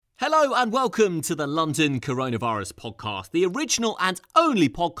Hello and welcome to the London Coronavirus Podcast, the original and only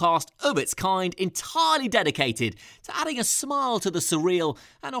podcast of its kind entirely dedicated to adding a smile to the surreal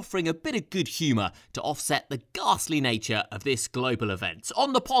and offering a bit of good humour to offset the ghastly nature of this global event.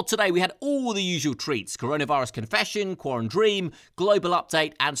 On the pod today we had all the usual treats: coronavirus confession, quarantine dream, global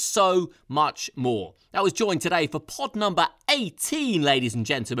update and so much more. I was joined today for pod number 18, ladies and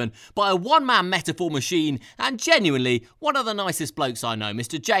gentlemen, by a one-man metaphor machine and genuinely one of the nicest blokes I know,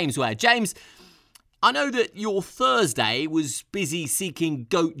 Mr. James Ware. James, I know that your Thursday was busy seeking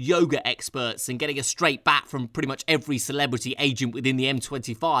goat yoga experts and getting a straight bat from pretty much every celebrity agent within the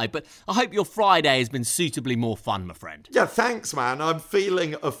M25, but I hope your Friday has been suitably more fun, my friend. Yeah, thanks, man. I'm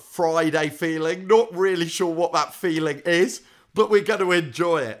feeling a Friday feeling. Not really sure what that feeling is, but we're going to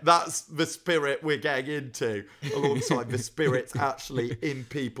enjoy it. That's the spirit we're getting into, alongside the spirits actually in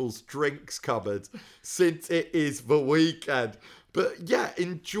people's drinks cupboards, since it is the weekend. But yeah,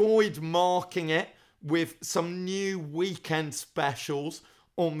 enjoyed marking it with some new weekend specials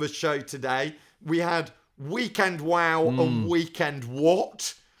on the show today. We had Weekend Wow and Weekend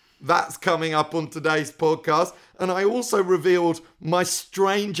What. That's coming up on today's podcast. And I also revealed my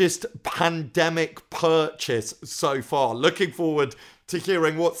strangest pandemic purchase so far. Looking forward to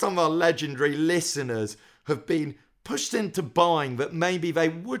hearing what some of our legendary listeners have been pushed into buying that maybe they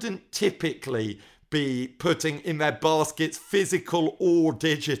wouldn't typically be putting in their baskets, physical or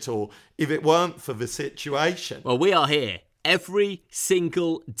digital, if it weren't for the situation. Well, we are here every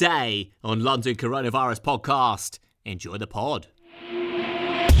single day on London Coronavirus Podcast. Enjoy the pod.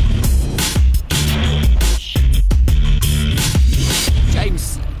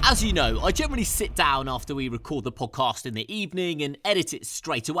 James, as you know, I generally sit down after we record the podcast in the evening and edit it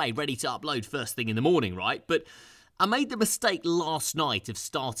straight away, ready to upload first thing in the morning, right? But I made the mistake last night of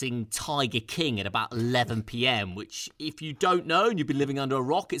starting Tiger King at about 11 p.m, which, if you don't know and you've been living under a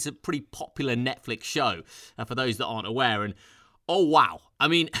rock, it's a pretty popular Netflix show, for those that aren't aware. And oh, wow. I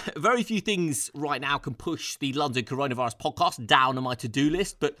mean, very few things right now can push the London Coronavirus Podcast down on my to-do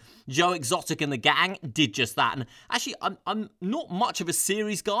list, but Joe Exotic and the gang did just that. And actually, I'm not much of a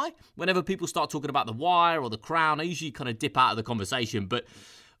series guy. Whenever people start talking about The Wire or The Crown, I usually kind of dip out of the conversation, but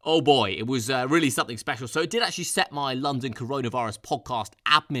oh boy, it was really something special. So it did actually set my London Coronavirus Podcast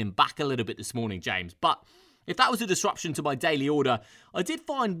admin back a little bit this morning, James. But if that was a disruption to my daily order, I did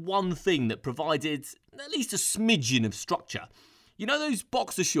find one thing that provided at least a smidgen of structure. You know those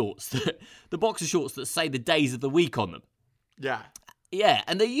boxer shorts, the boxer shorts that say the days of the week on them? Yeah. Yeah,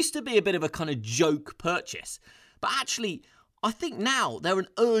 and they used to be a bit of a kind of joke purchase. But actually, I think now they're an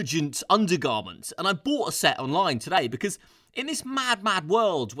urgent undergarment. And I bought a set online today because in this mad, mad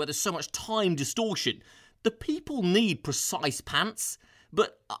world where there's so much time distortion, the people need precise pants.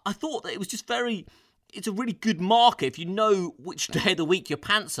 But I thought that it was just it's a really good marker. If you know which day of the week your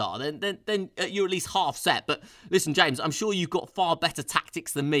pants are, then you're at least half set. But listen, James, I'm sure you've got far better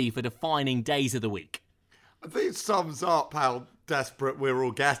tactics than me for defining days of the week. I think it sums up how desperate we're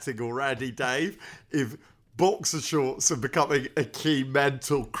all getting already, Dave. If boxer shorts are becoming a key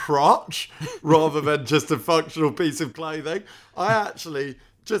mental crutch rather than just a functional piece of clothing. I actually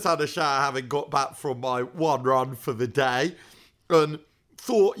just had a shower having got back from my one run for the day and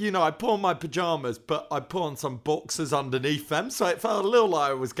thought, I put on my pyjamas, but I put on some boxers underneath them, so it felt a little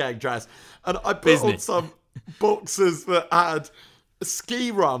like I was getting dressed. And I put on some boxers that had ski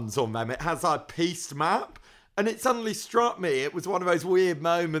runs on them. It has a piste map. And it suddenly struck me, it was one of those weird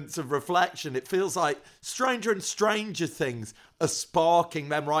moments of reflection. It feels like stranger and stranger things are sparking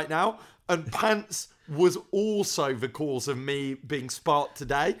them right now. And pants was also the cause of me being sparked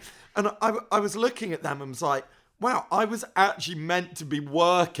today. And I was looking at them and was like, wow, I was actually meant to be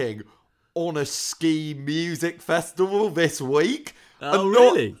working on a ski music festival this week. Oh,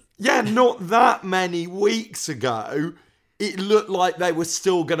 really? Yeah, not that many weeks ago, it looked like they were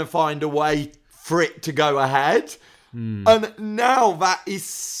still going to find a way for it to go ahead. And now that is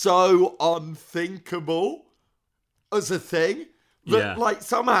so unthinkable as a thing that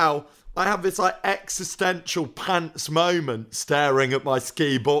somehow I have this existential pants moment staring at my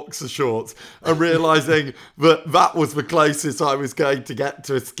ski boxer shorts and realising that was the closest I was going to get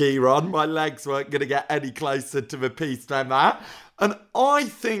to a ski run. My legs weren't going to get any closer to the piste than that. And I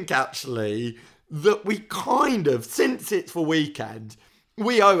think actually that we kind of, since it's the weekend,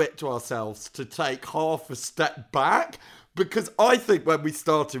 we owe it to ourselves to take half a step back, because I think when we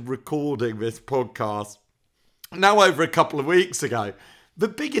started recording this podcast, now over a couple of weeks ago, the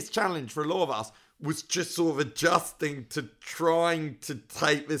biggest challenge for a lot of us was just sort of adjusting to trying to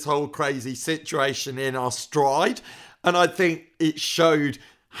take this whole crazy situation in our stride. And I think it showed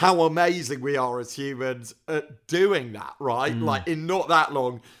how amazing we are as humans at doing that, right? Like, in not that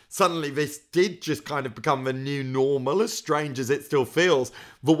long, suddenly this did just kind of become the new normal, as strange as it still feels.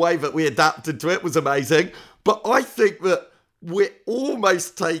 The way that we adapted to it was amazing. But I think that we're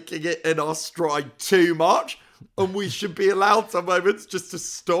almost taking it in our stride too much, and we should be allowed some moments just to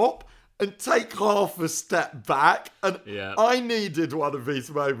stop and take half a step back. And I needed one of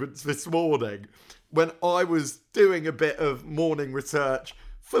these moments this morning when I was doing a bit of morning research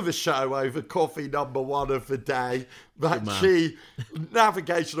for the show over coffee number one of the day. That key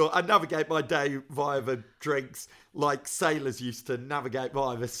navigational. I navigate my day via the drinks like sailors used to navigate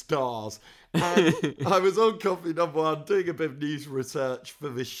via the stars. And I was on coffee number one doing a bit of news research for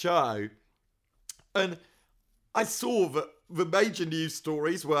the show. And I saw that the major news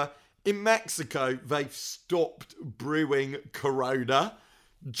stories were in Mexico, they've stopped brewing Corona.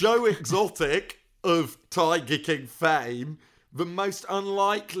 Joe Exotic of Tiger King fame, the most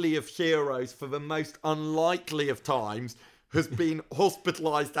unlikely of heroes for the most unlikely of times, has been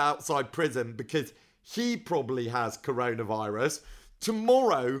hospitalized outside prison because he probably has coronavirus.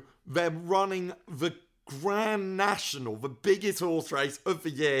 Tomorrow, they're running the Grand National, the biggest horse race of the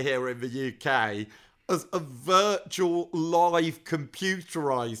year here in the UK, as a virtual live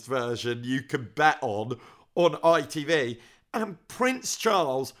computerized version you can bet on ITV. And Prince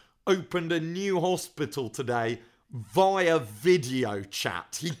Charles opened a new hospital today via video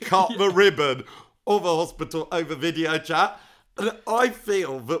chat. He cut the ribbon of a hospital over video chat. And I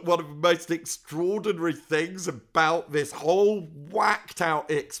feel that one of the most extraordinary things about this whole whacked out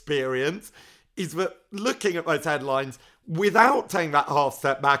experience is that looking at those headlines, without taking that half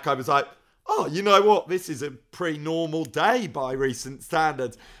step back, I was like, oh, you know what? This is a pretty normal day by recent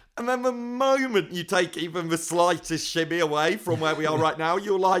standards. And then the moment you take even the slightest shimmy away from where we are right now,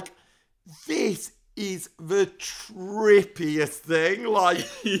 you're like, this is the trippiest thing. Like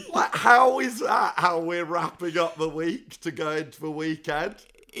how is that how we're wrapping up the week to go into the weekend?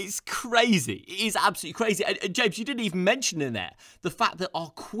 It's crazy. It is absolutely crazy. And James, you didn't even mention in there the fact that our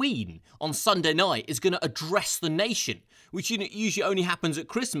Queen on Sunday night is going to address the nation, which usually only happens at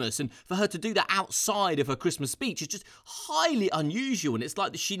Christmas. And for her to do that outside of her Christmas speech is just highly unusual. And it's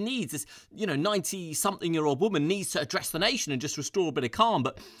like that she needs this, 90-something-year-old woman needs to address the nation and just restore a bit of calm.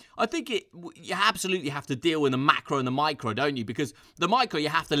 But I think you absolutely have to deal with the macro and the micro, don't you? Because the micro, you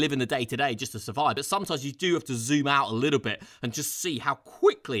have to live in the day-to-day just to survive. But sometimes you do have to zoom out a little bit and just see how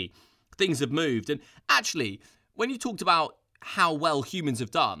quickly things have moved. And actually, when you talked about how well humans have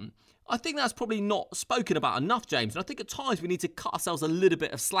done, I think that's probably not spoken about enough, James. And I think at times we need to cut ourselves a little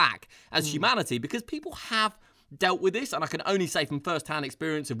bit of slack as humanity, because people have dealt with this. And I can only say from first-hand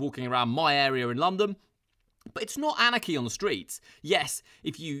experience of walking around my area in London, but it's not anarchy on the streets. Yes,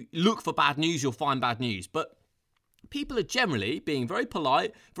 if you look for bad news, you'll find bad news. But people are generally being very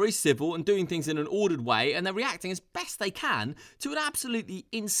polite, very civil, and doing things in an ordered way, and they're reacting as best they can to an absolutely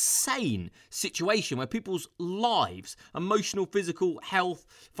insane situation where people's lives, emotional, physical, health,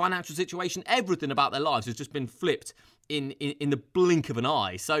 financial situation, everything about their lives has just been flipped in the blink of an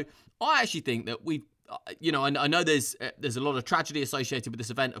eye. So I actually think that we've I know there's a lot of tragedy associated with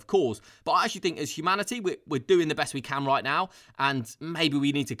this event, of course, but I actually think as humanity, we're doing the best we can right now, and maybe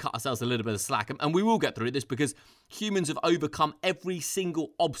we need to cut ourselves a little bit of slack, and we will get through this because humans have overcome every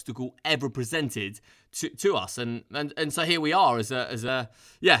single obstacle ever presented to us, and so here we are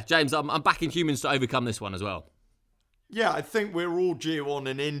James, I'm backing humans to overcome this one as well. Yeah, I think we're all due on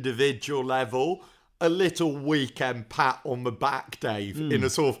an individual level a little weekend pat on the back, Dave, in a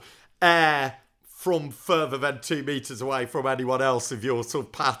sort of air from further than 2 meters away from anyone else if you're sort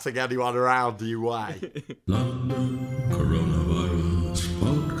of patting anyone around you way. London Coronavirus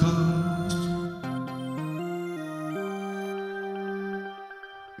Podcast.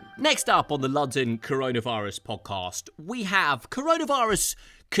 Next up on the London Coronavirus Podcast, we have Coronavirus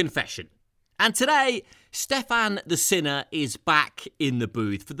Confession. And today, Stefan the Sinner is back in the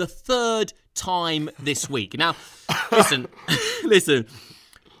booth for the third time this week. Now, listen.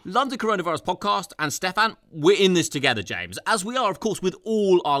 London Coronavirus Podcast and Stefan, we're in this together, James, as we are, of course, with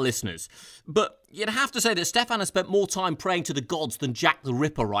all our listeners. But you'd have to say that Stefan has spent more time praying to the gods than Jack the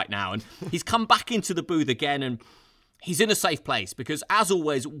Ripper right now. And he's come back into the booth again, and he's in a safe place because, as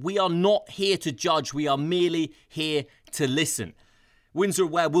always, we are not here to judge. We are merely here to listen. Windsor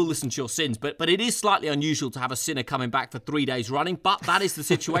Aware will listen to your sins, but it is slightly unusual to have a sinner coming back for 3 days running. But that is the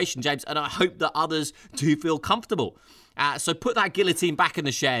situation, James, and I hope that others do feel comfortable. So put that guillotine back in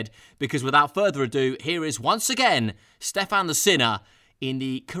the shed, because without further ado, here is once again Stefan the Sinner in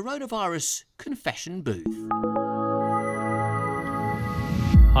the Coronavirus Confession booth.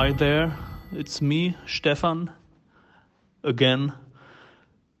 Hi there, it's me, Stefan, again.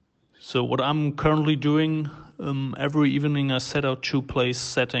 So what I'm currently doing, every evening I set out 2 place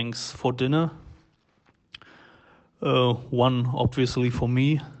settings for dinner. One obviously for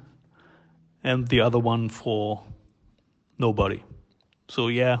me, and the other one for nobody. So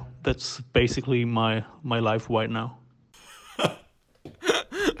yeah, that's basically my life right now.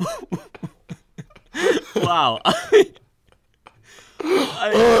 Wow.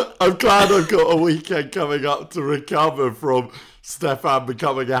 I'm glad I've got a weekend coming up to recover from Stefan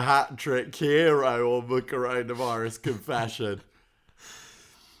becoming a hat-trick hero on the coronavirus confession.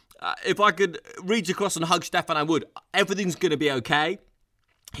 If I could reach across and hug Stefan, I would. Everything's going to be okay.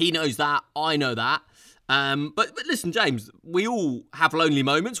 He knows that. I know that. But listen, James, we all have lonely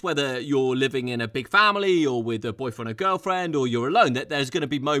moments, whether you're living in a big family or with a boyfriend or girlfriend or you're alone. That there's going to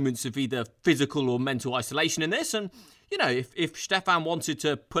be moments of either physical or mental isolation in this. And, you know, if Stefan wanted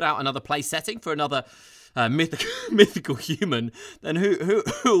to put out another play setting for another mythical human, then who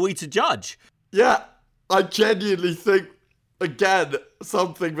are we to judge? Yeah, I genuinely think, again,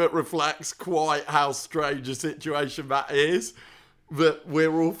 something that reflects quite how strange a situation that is that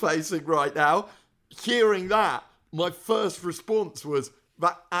we're all facing right now. Hearing that, my first response was,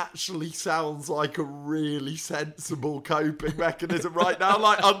 that actually sounds like a really sensible coping mechanism right now.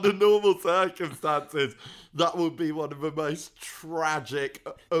 Like, under normal circumstances, that would be one of the most tragic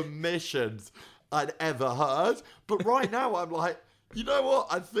omissions I'd ever heard. But right now, I'm like, you know what?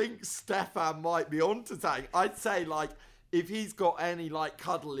 I think Stefan might be onto something. I'd say, like, if he's got any, like,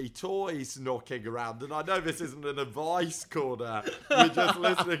 cuddly toys knocking around, and I know this isn't an advice corner, we're just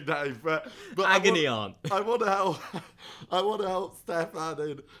listening, Dave, but Agony aunt. I want to help Stefan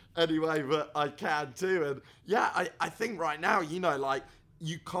in any way that I can too. And yeah, I think right now, you know, like,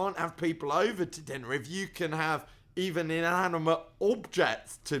 you can't have people over to dinner. If you can have even inanimate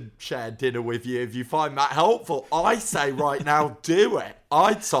objects to share dinner with you, if you find that helpful, I say right now, do it.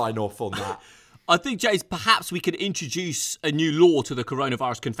 I'd sign off on that. I think, James, perhaps we could introduce a new law to the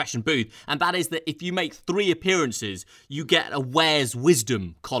coronavirus confession booth, and that is that if you make 3 appearances, you get a Where's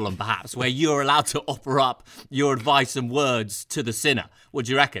Wisdom column, perhaps, where you're allowed to offer up your advice and words to the sinner. What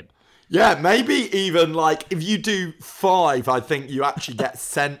do you reckon? Yeah, maybe even, like, if you do 5, I think you actually get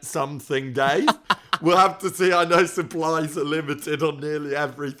sent something, Dave. We'll have to see. I know supplies are limited on nearly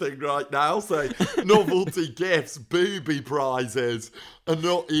everything right now. So novelty gifts, booby prizes are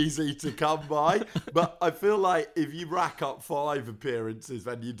not easy to come by. But I feel like if you rack up 5 appearances,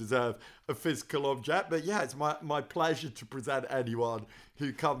 then you deserve a physical object. But yeah, it's my pleasure to present anyone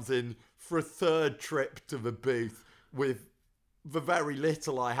who comes in for a 3rd trip to the booth with the very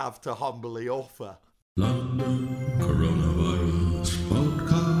little I have to humbly offer. London Coronavirus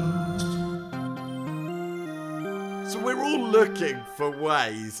Podcast. So we're all looking for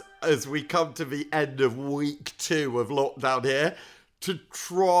ways, as we come to the end of week 2 of lockdown here, to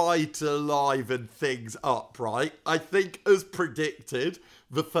try to liven things up, right? I think, as predicted,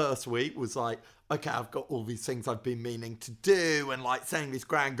 the first week was like, okay, I've got all these things I've been meaning to do and, like, saying these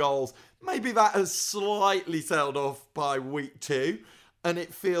grand goals. Maybe that has slightly sailed off by week 2, and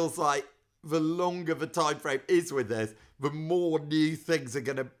it feels like the longer the time frame is with this, the more new things are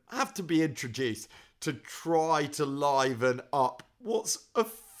going to have to be introduced to try to liven up what's a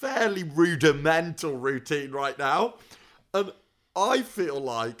fairly rudimental routine right now. And I feel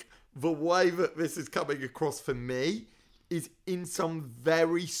like the way that this is coming across for me is in some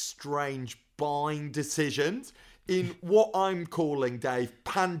very strange buying decisions, in what I'm calling, Dave,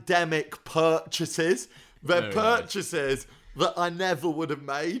 pandemic purchases. They're purchases that I never would have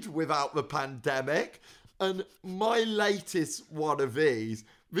made without the pandemic. And my latest one of these,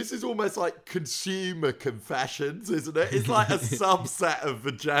 this is almost like consumer confessions, isn't it? It's like a subset of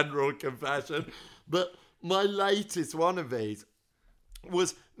the general confession. But my latest one of these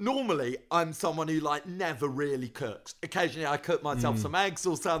was, normally I'm someone who, like, never really cooks. Occasionally I cook myself some eggs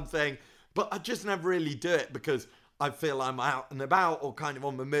or something, but I just never really do it because I feel I'm out and about or kind of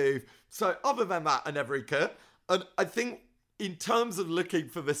on the move. So other than that, I never really cook. And I think in terms of looking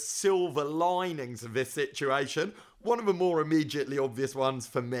for the silver linings of this situation, one of the more immediately obvious ones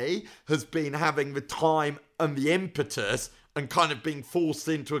for me has been having the time and the impetus and kind of being forced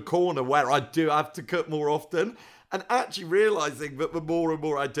into a corner where I do have to cook more often, and actually realising that the more and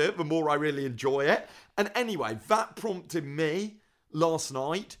more I do it, the more I really enjoy it. And anyway, that prompted me last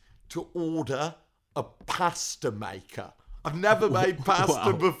night to order a pasta maker. I've never made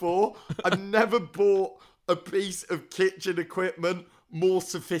pasta before. I've never bought a piece of kitchen equipment more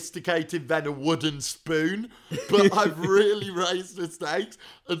sophisticated than a wooden spoon, but I've really raised the stakes.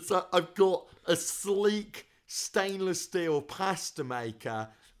 And so I've got a sleek stainless steel pasta maker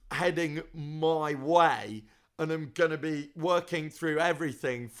heading my way. and I'm going to be working through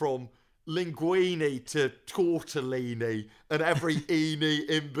everything from linguine to tortellini and every eeny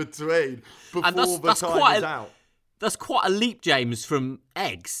in between before the time is out. That's quite a leap, James, from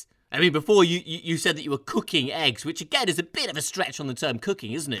eggs. I mean, before you said that you were cooking eggs, which again is a bit of a stretch on the term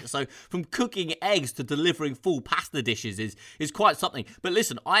cooking, isn't it? So from cooking eggs to delivering full pasta dishes is quite something. But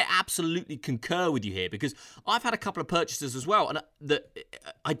listen, I absolutely concur with you here, because I've had a couple of purchases as well, and that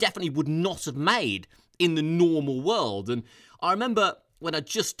I definitely would not have made in the normal world. And I remember when I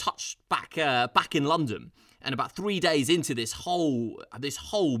just touched back in London, and about 3 days into this whole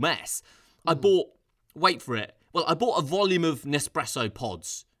mess, I bought, wait for it, well, I bought a volume of Nespresso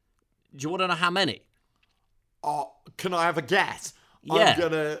pods. Do you want to know how many? Can I have a guess? Yeah. I'm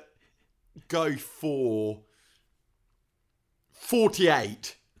going to go for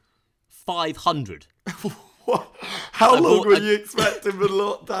 48. 500. How long were you expecting the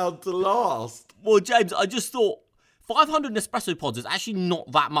lockdown to last? Well, James, I just thought 500 Nespresso pods is actually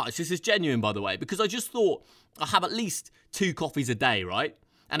not that much. This is genuine, by the way, because I just thought I have at least 2 coffees a day, right?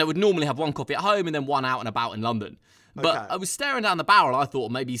 And I would normally have 1 coffee at home and then 1 out and about in London. But Okay. I was staring down the barrel. I thought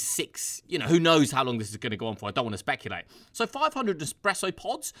maybe 6, who knows how long this is going to go on for. I don't want to speculate. So 500 Nespresso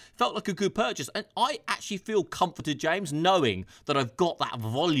pods felt like a good purchase. And I actually feel comforted, James, knowing that I've got that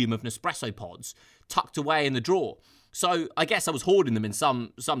volume of Nespresso pods tucked away in the drawer. So I guess I was hoarding them in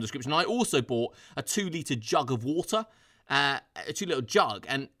some description. I also bought a 2-litre jug of water, a 2-litre jug.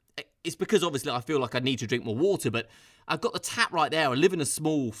 And it's because obviously I feel like I need to drink more water, but I've got the tap right there. I live in a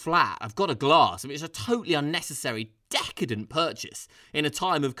small flat. I've got a glass. I mean, it's a totally unnecessary, decadent purchase in a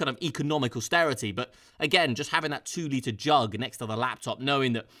time of kind of economic austerity. But again, just having that 2-litre jug next to the laptop,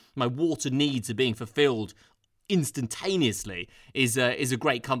 knowing that my water needs are being fulfilled instantaneously is a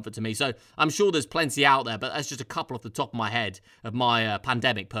great comfort to me. So I'm sure there's plenty out there, but that's just a couple off the top of my head of my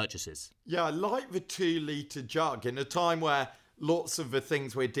pandemic purchases. Yeah, I like the 2-litre jug in a time where lots of the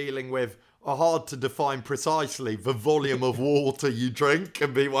things we're dealing with are hard to define precisely. The volume of water you drink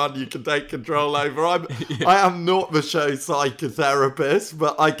can be one you can take control over. I am not the show psychotherapist,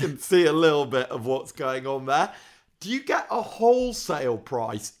 but I can see a little bit of what's going on there. Do you get a wholesale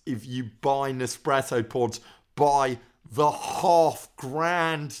price if you buy Nespresso pods by the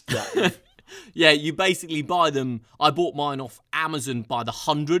 $500, Dave? Yeah, you basically buy them. I bought mine off Amazon by the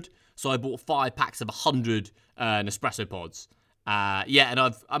 100, so I bought 5 packs of 100 Nespresso pods. And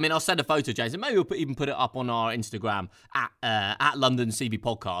I'll send a photo, Jason. Maybe we'll even put it up on our Instagram at London CV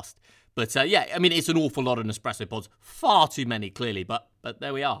Podcast. But it's an awful lot of Nespresso pods. Far too many, clearly, but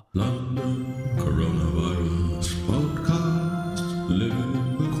there we are. London Coronavirus Podcast,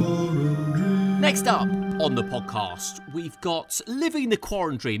 living the quarantine. Next up on the podcast, we've got Living the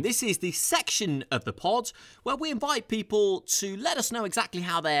Quarantine. This is the section of the pod where we invite people to let us know exactly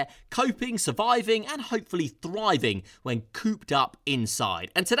how they're coping, surviving, and hopefully thriving when cooped up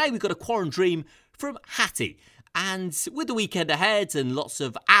inside. And today we've got a quarantine from Hattie. And with the weekend ahead and lots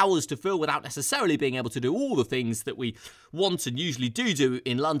of hours to fill without necessarily being able to do all the things that we want and usually do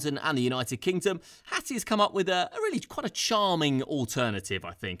in London and the United Kingdom, Hattie has come up with a really quite a charming alternative,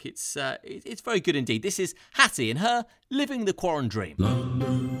 I think. It's very good indeed. This is Hattie and her Living the Quarantine.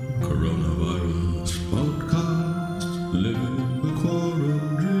 London Coronavirus Podcast, living the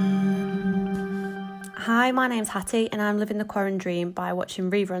quarantine. Hi, my name's Hattie and I'm living the quarantine by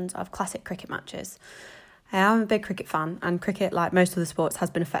watching reruns of classic cricket matches. I'm a big cricket fan, and cricket, like most other sports, has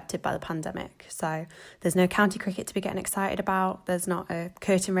been affected by the pandemic. So there's no county cricket to be getting excited about, there's not a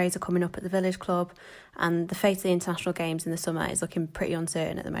curtain raiser coming up at the village club, and the fate of the international games in the summer is looking pretty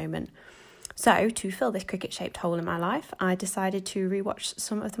uncertain at the moment. So to fill this cricket-shaped hole in my life, I decided to rewatch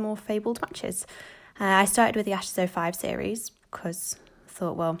some of the more fabled matches. I started with the Ashes 05 series, because I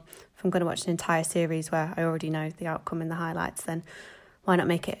thought, well, if I'm going to watch an entire series where I already know the outcome and the highlights, then why not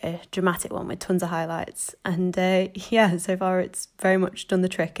make it a dramatic one with tons of highlights? And so far it's very much done the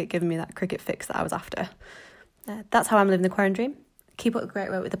trick at giving me that cricket fix that I was after. That's how I'm living the quarantine. Keep up the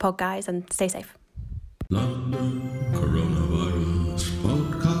great work with the pod, guys, and stay safe. London Coronavirus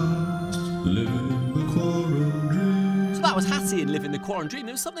Podcast, living the quarantine. So that was Hattie and Living the Quarantine.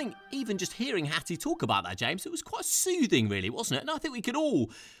 There was something, even just hearing Hattie talk about that, James, it was quite soothing, really, wasn't it? And I think we could all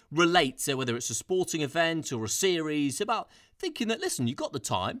relate to whether it's a sporting event or a series about thinking that, listen, you've got the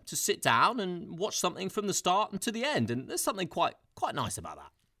time to sit down and watch something from the start and to the end. And there's something quite nice about that.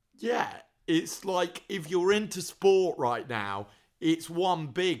 Yeah, it's like if you're into sport right now, it's one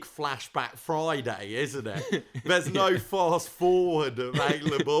big Flashback Friday, isn't it? There's no fast forward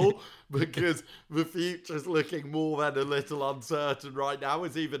available, because the future's looking more than a little uncertain right now,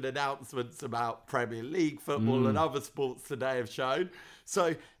 as even announcements about Premier League football and other sports today have shown.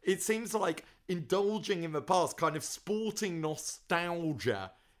 So it seems like indulging in the past, kind of sporting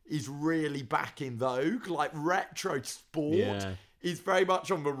nostalgia, is really back in vogue. Like retro sport is very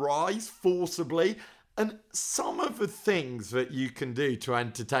much on the rise, forcibly. And some of the things that you can do to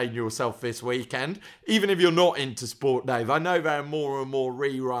entertain yourself this weekend, even if you're not into sport, Dave, I know there are more and more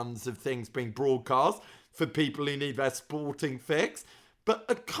reruns of things being broadcast for people who need their sporting fix, but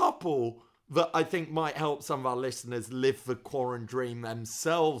a couple that I think might help some of our listeners live the Quarren dream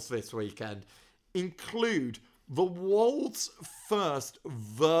themselves this weekend include the world's first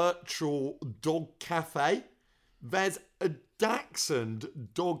virtual dog cafe. There's a Dachshund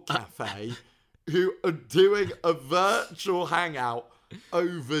dog cafe who are doing a virtual hangout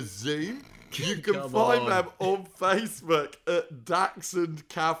over Zoom. You can find them on Facebook at Dachshund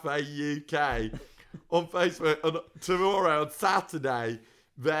Cafe UK on Facebook. And tomorrow, on Saturday,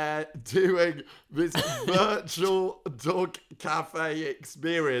 they're doing this virtual dog cafe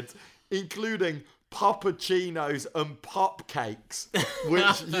experience, including puppuccinos and pupcakes,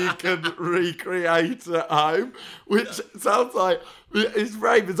 which you can recreate at home, which sounds like, it's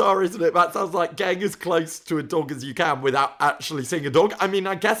very bizarre, isn't it? That sounds like getting as close to a dog as you can without actually seeing a dog. I mean,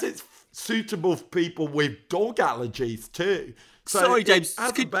 I guess it's suitable for people with dog allergies too. So sorry, James. It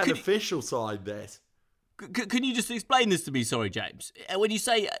has a beneficial side, this. Can you just explain this to me? Sorry, James. When you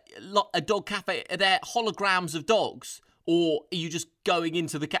say a dog cafe, are there holograms of dogs? Or are you just going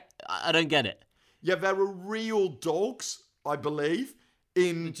into the I don't get it. Yeah, there are real dogs, I believe,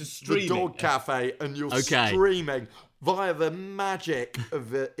 in the dog cafe, and you're streaming via the magic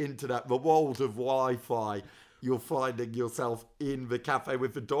of the internet, the world of Wi-Fi. You're finding yourself in the cafe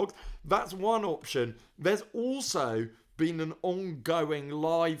with the dogs. That's one option. There's also been an ongoing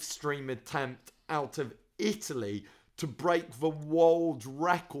live stream attempt out of Italy to break the world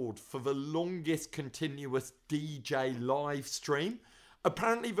record for the longest continuous DJ live stream.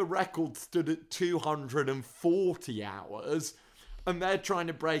 Apparently the record stood at 240 hours, and they're trying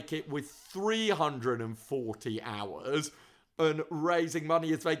to break it with 340 hours and raising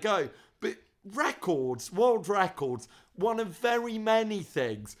money as they go. But records, world records, one of very many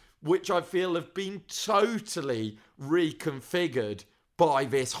things which I feel have been totally reconfigured by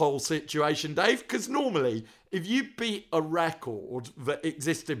this whole situation, Dave. Because normally, if you beat a record that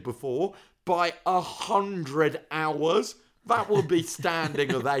existed before by 100 hours, that would be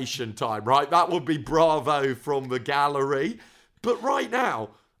standing ovation time, right? That would be bravo from the gallery. But right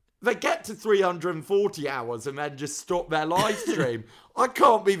now, they get to 340 hours and then just stop their live stream. I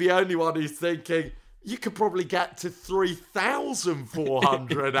can't be the only one who's thinking, you could probably get to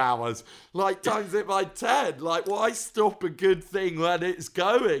 3,400 hours. Like, times it by 10. Like, why stop a good thing when it's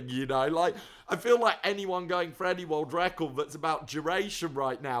going, you know? Like, I feel like anyone going for any world record that's about duration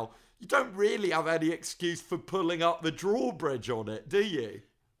right now, you don't really have any excuse for pulling up the drawbridge on it, do you?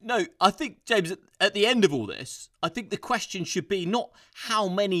 No, I think, James, at the end of all this, I think the question should be not how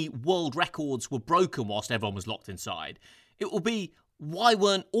many world records were broken whilst everyone was locked inside. It will be, why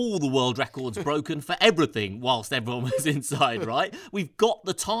weren't all the world records broken for everything whilst everyone was inside, right? We've got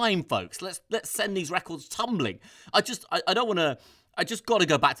the time, folks. Let's send these records tumbling. I just got to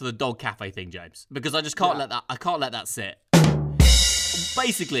go back to the dog cafe thing, James, because I just can't let that sit.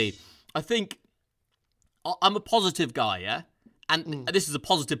 Basically, I think I'm a positive guy, yeah? And this is a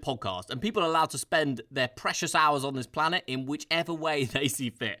positive podcast, and people are allowed to spend their precious hours on this planet in whichever way they see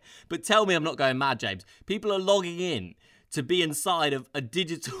fit. But tell me I'm not going mad, James. People are logging in to be inside of a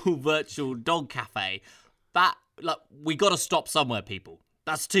digital virtual dog cafe. We got to stop somewhere, people.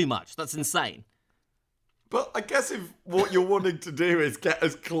 That's too much. That's insane. But I guess if what you're wanting to do is get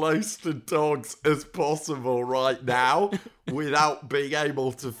as close to dogs as possible right now without being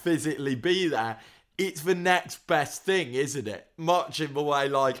able to physically be there, it's the next best thing, isn't it? Much in the way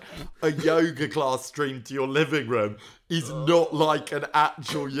like a yoga class streamed to your living room is not like an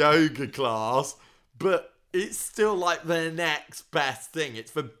actual yoga class, but it's still like the next best thing.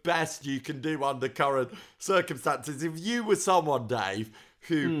 It's the best you can do under current circumstances. If you were someone, Dave,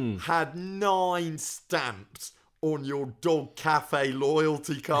 who had 9 stamps on your dog cafe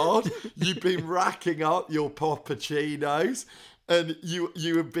loyalty card, you've been racking up your puppuccinos, and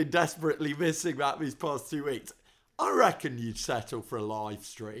you have been desperately missing that these past 2 weeks, I reckon you'd settle for a live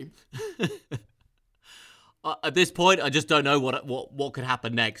stream. At this point, I just don't know what could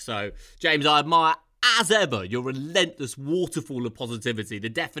happen next. So, James, I admire, as ever, your relentless waterfall of positivity, the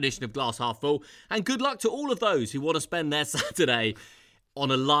definition of glass half full, and good luck to all of those who want to spend their Saturday on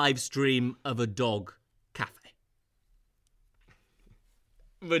a live stream of a dog cafe.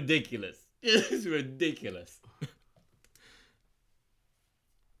 ridiculous. It's ridiculous.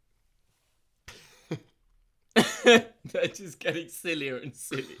 They're just getting sillier and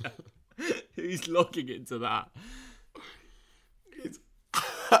sillier. Who's logging into that?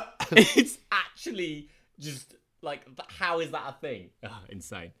 It's actually just like, how is that a thing? Oh,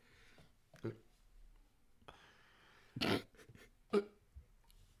 insane.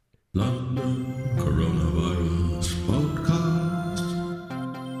 London Coronavirus Podcast.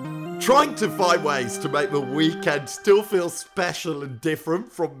 Trying to find ways to make the weekend still feel special and different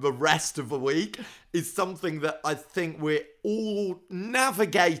from the rest of the week is something that I think we're all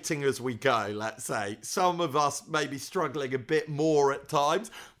navigating as we go, let's say. Some of us may be struggling a bit more at times,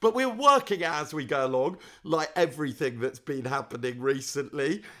 but we're working as we go along, like everything that's been happening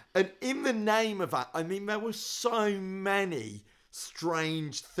recently. And in the name of that, I mean, there were so many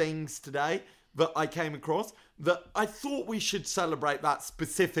strange things today that I came across that I thought we should celebrate that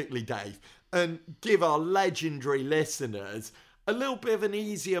specifically, Dave, and give our legendary listeners a little bit of an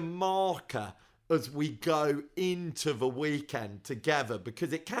easier marker as we go into the weekend together,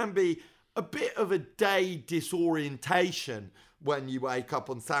 because it can be a bit of a day disorientation when you wake up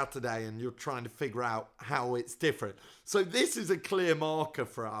on Saturday and you're trying to figure out how it's different. So this is a clear marker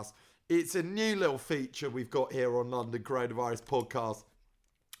for us. It's a new little feature we've got here on London Coronavirus Podcast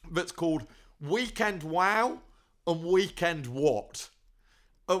that's called Weekend Wow and Weekend What.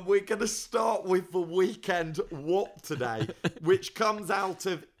 And we're going to start with the Weekend What today, which comes out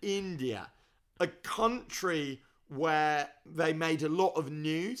of India, a country where they made a lot of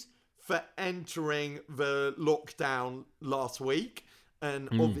news for entering the lockdown last week. And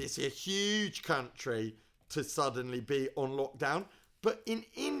obviously a huge country to suddenly be on lockdown. But in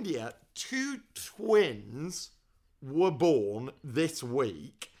India, 2 twins were born this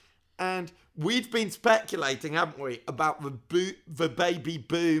week. And we've been speculating, haven't we, about the baby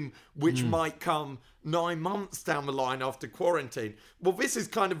boom, which might come 9 months down the line after quarantine. Well, this is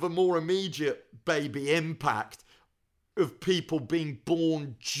kind of a more immediate baby impact of people being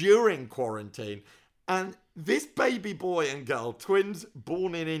born during quarantine. And this baby boy and girl, twins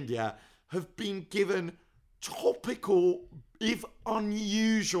born in India, have been given topical, if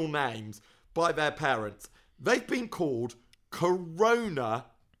unusual, names by their parents. They've been called Corona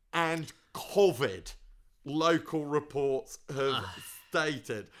and COVID, local reports have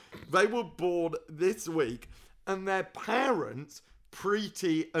stated. They were born this week, and their parents,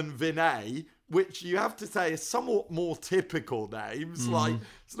 Preeti and Vinay, which you have to say is somewhat more typical names, like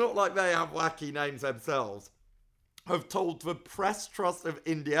it's not like they have wacky names themselves, have told the Press Trust of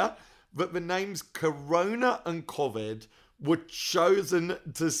India that the names Corona and COVID were chosen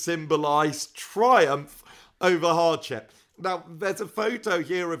to symbolise triumph over hardship. Now, there's a photo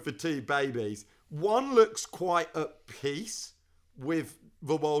here of the 2 babies. One looks quite at peace with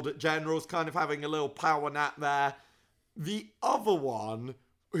the world at generals, kind of having a little power nap there. The other one,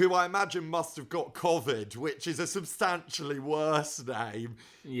 who I imagine must have got COVID, which is a substantially worse name.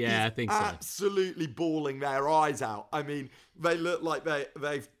 Yeah, I think so. Absolutely bawling their eyes out. I mean, they look like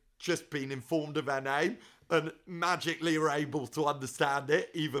they've just been informed of their name and magically are able to understand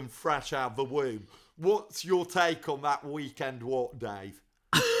it, even fresh out of the womb. What's your take on that Weekend What, Dave?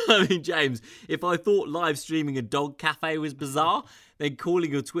 I mean, James, if I thought live streaming a dog cafe was bizarre, then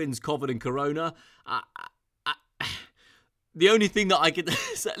calling your twins COVID and Corona, the only thing that I could...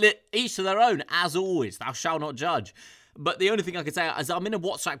 each to their own, as always, thou shalt not judge. But the only thing I could say is I'm in a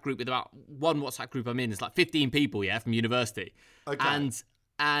WhatsApp group with about one WhatsApp group I'm in. It's like 15 people, from university. Okay.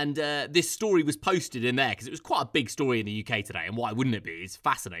 And this story was posted in there because it was quite a big story in the UK today. And why wouldn't it be? It's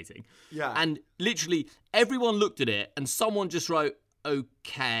fascinating. Yeah. And literally everyone looked at it and someone just wrote,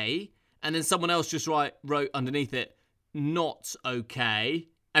 okay. And then someone else just wrote underneath it, not okay.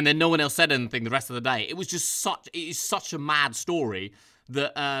 And then no one else said anything the rest of the day. It was just it is such a mad story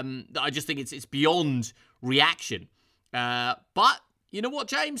that I just think it's beyond reaction. But you know what,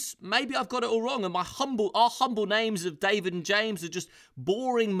 James? Maybe I've got it all wrong, and our humble names of David and James are just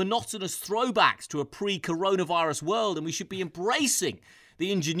boring, monotonous throwbacks to a pre-coronavirus world, and we should be embracing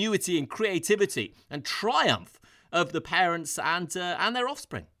the ingenuity and creativity and triumph of the parents and their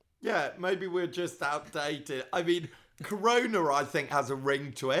offspring. Yeah, maybe we're just outdated. I mean, Corona, I think, has a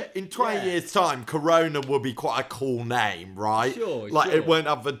ring to it. In 20 years' time, Corona will be quite a cool name, right? Sure. It won't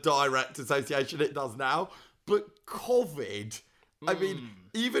have the direct association it does now. But COVID... I mean,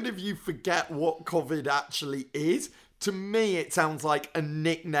 even if you forget what COVID actually is, to me it sounds like a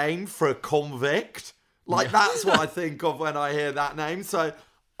nickname for a convict. That's what I think of when I hear that name. So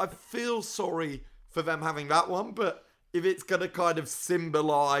I feel sorry for them having that one. But if it's going to kind of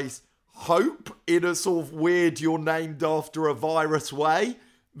symbolise hope in a sort of weird you're named after a virus way,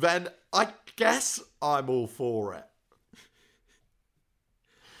 then I guess I'm all for it.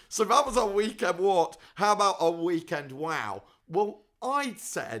 So that was our weekend what? How about our weekend wow? Well, I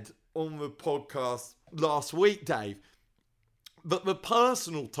said on the podcast last week, Dave, that the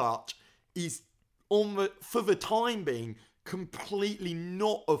personal touch is for the time being completely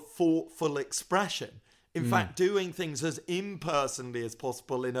not a thoughtful expression. In fact, doing things as impersonally as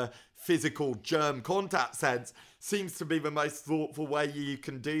possible in a physical germ contact sense seems to be the most thoughtful way you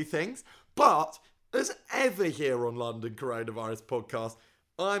can do things. But as ever here on London Coronavirus Podcast,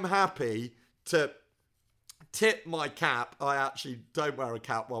 I'm happy to tip my cap. I actually don't wear a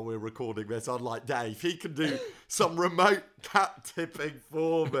cap while we're recording this, unlike Dave. He can do some remote cap tipping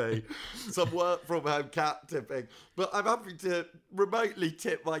for me, some work from home cap tipping. But I'm happy to remotely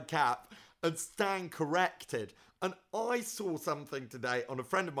tip my cap and stand corrected. And I saw something today on a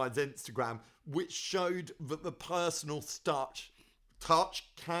friend of mine's Instagram which showed that the personal touch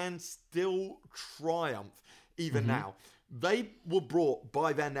can still triumph even now. They were brought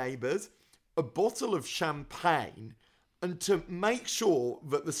by their neighbours a bottle of champagne, and to make sure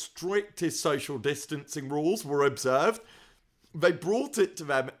that the strictest social distancing rules were observed, they brought it to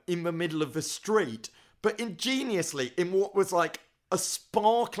them in the middle of the street, but ingeniously in what was like a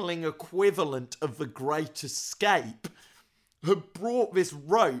sparkling equivalent of the Great Escape, had brought this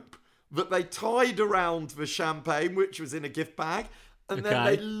rope that they tied around the champagne, which was in a gift bag, and then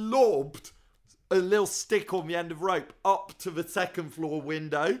they lobbed a little stick on the end of rope up to the second floor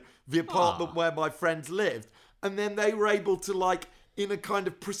window, the apartment where my friends lived. And then they were able to, like, in a kind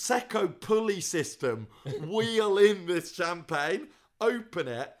of Prosecco pulley system, wheel in this champagne, open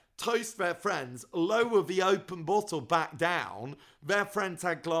it, toast their friends, lower the open bottle back down. Their friends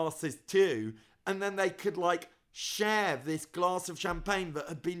had glasses too. And then they could, like, share this glass of champagne that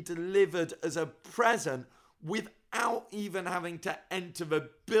had been delivered as a present without even having to enter the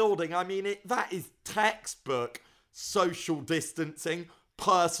building. I mean, that is textbook social distancing,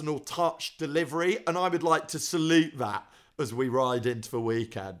 personal touch delivery, and I would like to salute that as we ride into the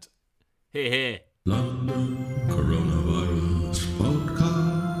weekend. Hear, hear. London Coronavirus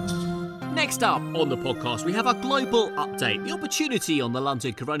Podcast. Next up on the podcast, we have our global update, the opportunity on the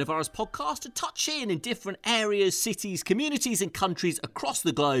London Coronavirus Podcast to touch in different areas, cities, communities and countries across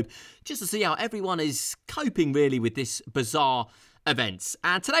the globe, just to see how everyone is coping really with this bizarre events.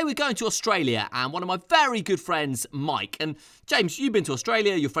 And today we're going to Australia, and one of my very good friends, Mike. And James, you've been to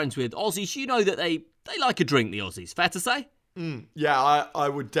Australia, you're friends with Aussies, you know that they like a drink, the Aussies, fair to say? Yeah, I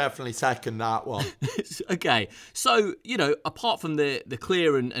would definitely second that one. Okay, so, you know, apart from the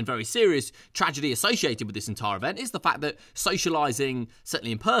clear and very serious tragedy associated with this entire event is the fact that socialising,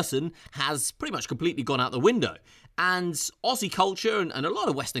 certainly in person, has pretty much completely gone out the window. And Aussie culture and a lot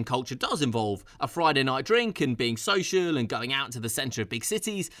of Western culture does involve a Friday night drink and being social and going out to the centre of big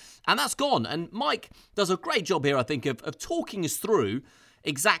cities, and that's gone. And Mike does a great job here, I think, of talking us through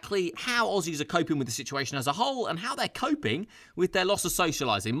exactly how Aussies are coping with the situation as a whole and how they're coping with their loss of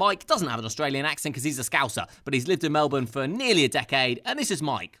socialising. Mike doesn't have an Australian accent because he's a Scouser, but he's lived in Melbourne for nearly a decade. And this is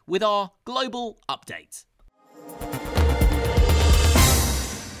Mike with our global update.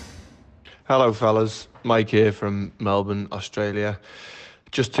 Hello fellas, Mike here from Melbourne, Australia.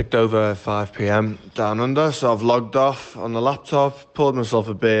 Just ticked over 5 p.m. down under, so I've logged off on the laptop, poured myself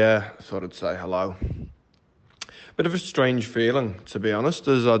a beer, thought I'd say hello. Bit of a strange feeling, to be honest,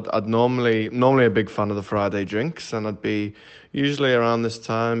 as I'd normally a big fan of the Friday drinks, and I'd be usually around this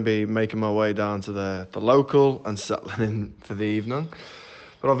time be making my way down to the local and settling in for the evening.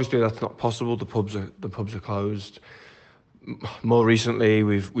 But obviously that's not possible. The pubs are closed. More recently,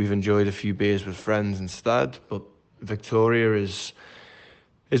 we've enjoyed a few beers with friends instead. But Victoria is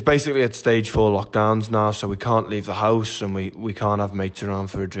basically at stage 4 lockdowns now, so we can't leave the house and we can't have mates around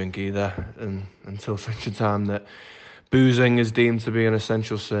for a drink either, and until such a time that boozing is deemed to be an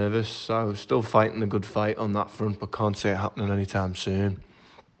essential service. So still fighting the good fight on that front, but can't see it happening anytime soon.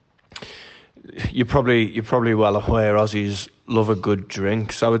 You're probably well aware Aussies love a good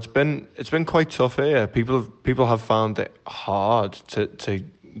drink, so it's been quite tough here. People have found it hard to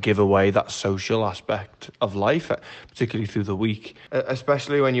give away that social aspect of life, particularly through the week.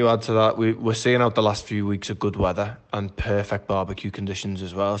 Especially when you add to that, we're seeing out the last few weeks of good weather and perfect barbecue conditions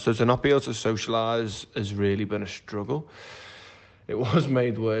as well. So to not be able to socialise has really been a struggle. It was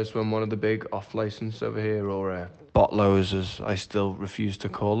made worse when one of the big off-licence over here, or bottlers as I still refuse to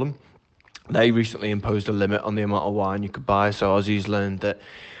call them, they recently imposed a limit on the amount of wine you could buy. So Aussies learned that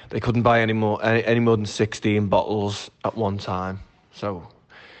they couldn't buy any more than 16 bottles at one time. So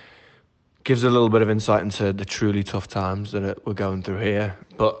gives a little bit of insight into the truly tough times that we're going through here.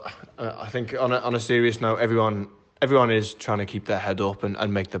 But I think on a serious note, everyone everyone is trying to keep their head up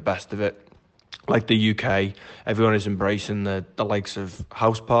and make the best of it. Like the UK, everyone is embracing the likes of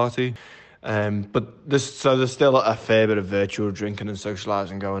house party. But there's still a fair bit of virtual drinking and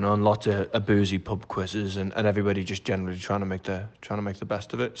socialising going on. Lots of boozy pub quizzes and everybody just generally trying to make the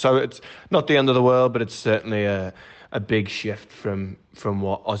best of it. So it's not the end of the world, but it's certainly a big shift from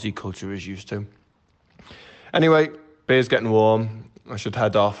what Aussie culture is used to. Anyway, beer's getting warm. I should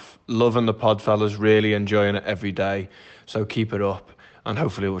head off. Loving the pod, fellas. Really enjoying it every day. So keep it up, and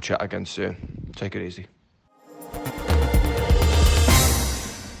hopefully we'll chat again soon. Take it easy.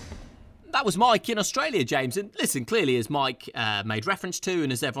 That was Mike in Australia, James. And listen, clearly, as Mike made reference to,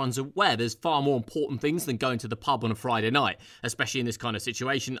 and as everyone's aware, there's far more important things than going to the pub on a Friday night, especially in this kind of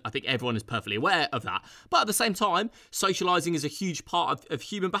situation. I think everyone is perfectly aware of that. But at the same time, socialising is a huge part of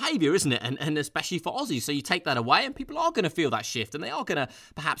human behaviour, isn't it? And especially for Aussies. So you take that away and people are going to feel that shift. And they are going to,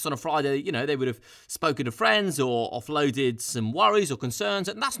 perhaps on a Friday, they would have spoken to friends or offloaded some worries or concerns.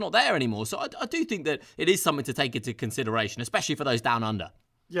 And that's not there anymore. So I do think that it is something to take into consideration, especially for those down under.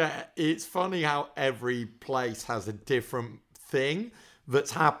 Yeah, it's funny how every place has a different thing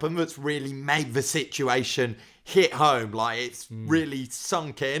that's happened that's really made the situation hit home. Like, it's really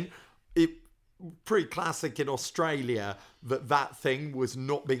sunk in. Pretty classic in Australia that thing was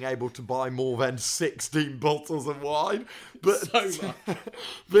not being able to buy more than 16 bottles of wine. But, so much.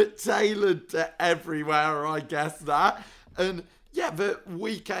 But tailored to everywhere, I guess that. And yeah, the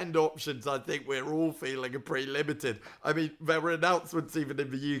weekend options, I think we're all feeling are pretty limited. I mean, there were announcements even in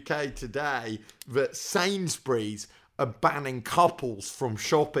the UK today that Sainsbury's are banning couples from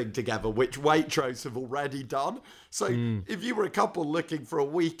shopping together, which Waitrose have already done. So if you were a couple looking for a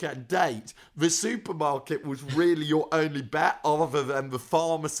weekend date, the supermarket was really your only bet other than the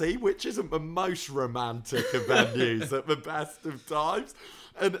pharmacy, which isn't the most romantic of venues at the best of times.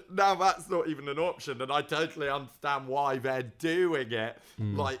 And now that's not even an option. And I totally understand why they're doing it.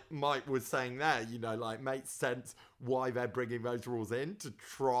 Like Mike was saying there, makes sense why they're bringing those rules in to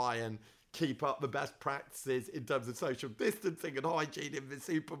try and keep up the best practices in terms of social distancing and hygiene in the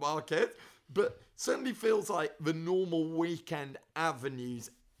supermarket. But certainly feels like the normal weekend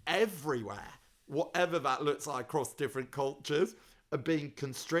avenues everywhere, whatever that looks like across different cultures, are being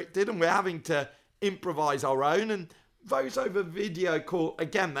constricted. And we're having to improvise our own. And those over video call,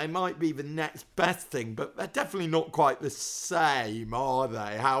 again, they might be the next best thing, but they're definitely not quite the same, are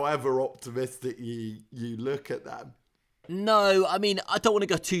they? However optimistic you look at them. No, I mean, I don't want to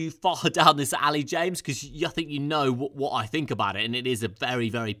go too far down this alley, James, because I think you know what I think about it, and it is a very,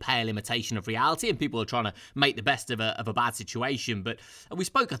 very pale imitation of reality, and people are trying to make the best of a bad situation. But we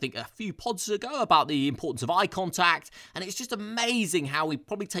spoke, I think, a few pods ago about the importance of eye contact, and it's just amazing how we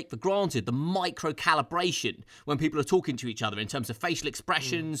probably take for granted the micro-calibration when people are talking to each other in terms of facial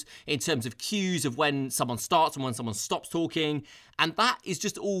expressions, in terms of cues of when someone starts and when someone stops talking. And that is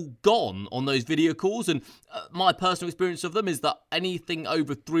just all gone on those video calls. And my personal experience of them is that anything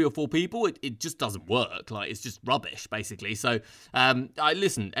over 3 or 4 people, it just doesn't work. Like, it's just rubbish, basically. So,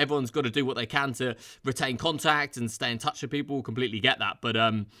 listen, everyone's got to do what they can to retain contact and stay in touch with people. Completely get that. But,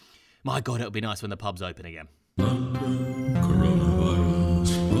 my God, it'll be nice when the pub's open again.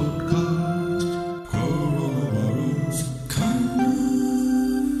 Coronavirus podcast. Coronavirus kindness.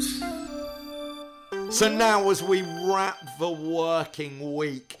 So now, as we wrap the working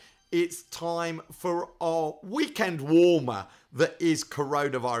week, it's time for our weekend warmer that is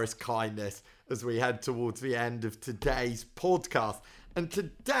coronavirus kindness as we head towards the end of today's podcast. And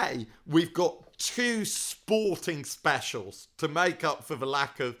today we've got 2 sporting specials to make up for the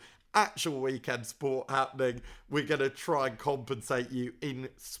lack of actual weekend sport happening. We're going to try and compensate you in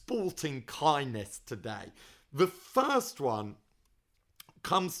sporting kindness today. The first one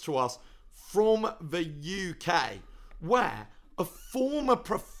comes to us from the UK, where a former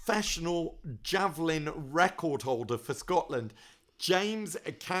professional javelin record holder for Scotland, James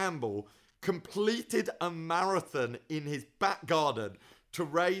Campbell, completed a marathon in his back garden to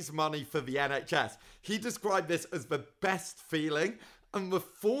raise money for the NHS. He described this as the best feeling, and the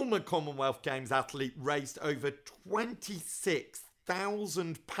former Commonwealth Games athlete raised over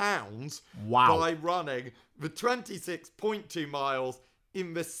 £26,000 by running the 26.2 miles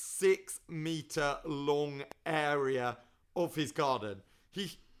in the 6-metre long area of his garden.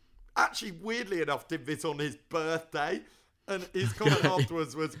 He actually, weirdly enough, did this on his birthday, and his comment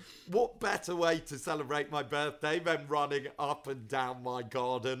afterwards was, what better way to celebrate my birthday than running up and down my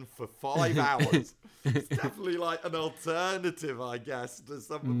garden for 5 hours? It's definitely like an alternative, I guess, to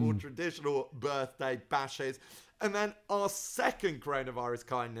some of the more traditional birthday bashes. And then our second coronavirus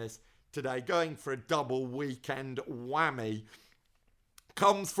kindness today, going for a double weekend whammy,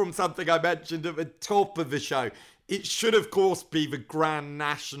 comes from something I mentioned at the top of the show. it should, of course, be the Grand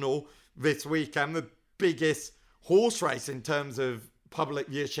National this weekend, the biggest horse race in terms of public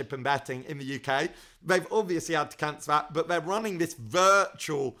viewership and betting in the UK. They've obviously had to cancel that, but they're running this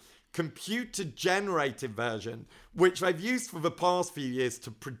virtual computer-generated version, which they've used for the past few years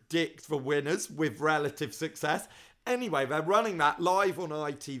to predict the winners with relative success. Anyway, they're running that live on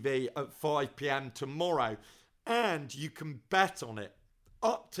ITV at 5 p.m. tomorrow, and you can bet on it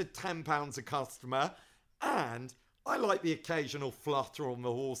up to £10 a customer, and I like the occasional flutter on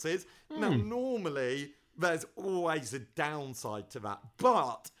the horses. Now, normally, there's always a downside to that,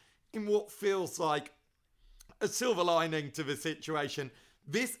 but in what feels like a silver lining to the situation,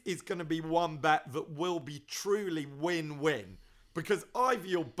 this is going to be one bet that will be truly win-win, because either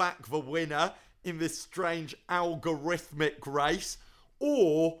you'll back the winner in this strange algorithmic race,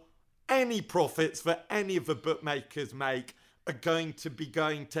 or any profits that any of the bookmakers make are going to be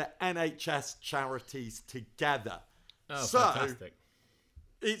going to NHS charities together. Oh, so, fantastic.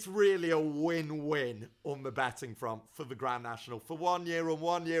 It's really a win-win on the betting front for the Grand National for 1 year and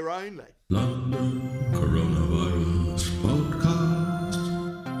 1 year only. London Coronavirus Podcast.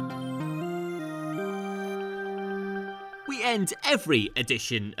 We end every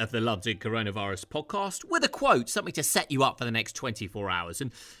edition of the London Coronavirus Podcast with a quote, something to set you up for the next 24 hours.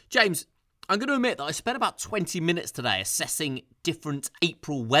 And James, I'm going to admit that I spent about 20 minutes today assessing different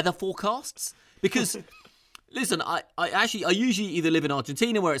April weather forecasts because... Listen, I usually either live in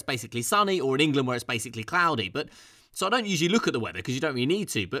Argentina where it's basically sunny or in England where it's basically cloudy. So I don't usually look at the weather because you don't really need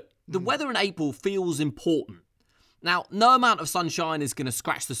to. But the weather in April feels important. Now, no amount of sunshine is going to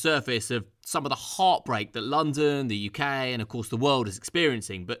scratch the surface of some of the heartbreak that London, the UK, and of course the world is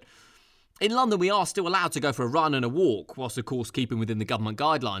experiencing. But in London, we are still allowed to go for a run and a walk, whilst of course keeping within the government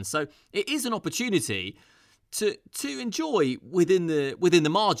guidelines. So it is an opportunity to enjoy within the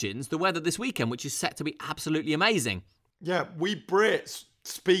margins the weather this weekend, which is set to be absolutely amazing. Yeah, we Brits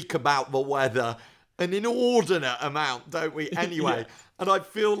speak about the weather an inordinate amount, don't we? Anyway, And I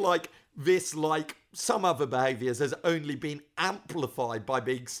feel like this, like some other behaviours, has only been amplified by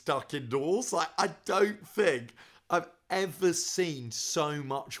being stuck indoors. Like, I don't think I've ever seen so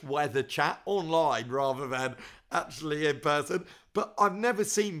much weather chat online rather than actually in person. But I've never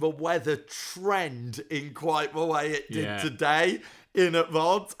seen the weather trend in quite the way it did today in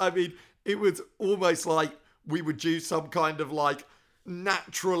advance. I mean, it was almost like we would do some kind of like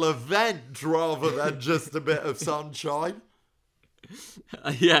natural event rather than just a bit of sunshine.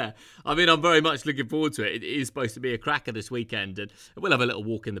 Yeah, I mean, I'm very much looking forward to it. It is supposed to be a cracker this weekend, and we'll have a little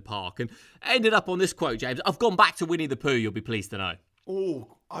walk in the park. And ended up on this quote, James. I've gone back to Winnie the Pooh, you'll be pleased to know.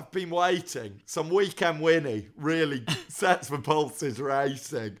 Oh, I've been waiting. Some weekend Winnie really sets the pulses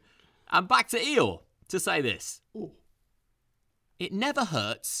racing. And back to Eeyore to say this. Ooh. It never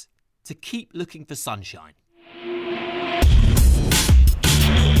hurts to keep looking for sunshine.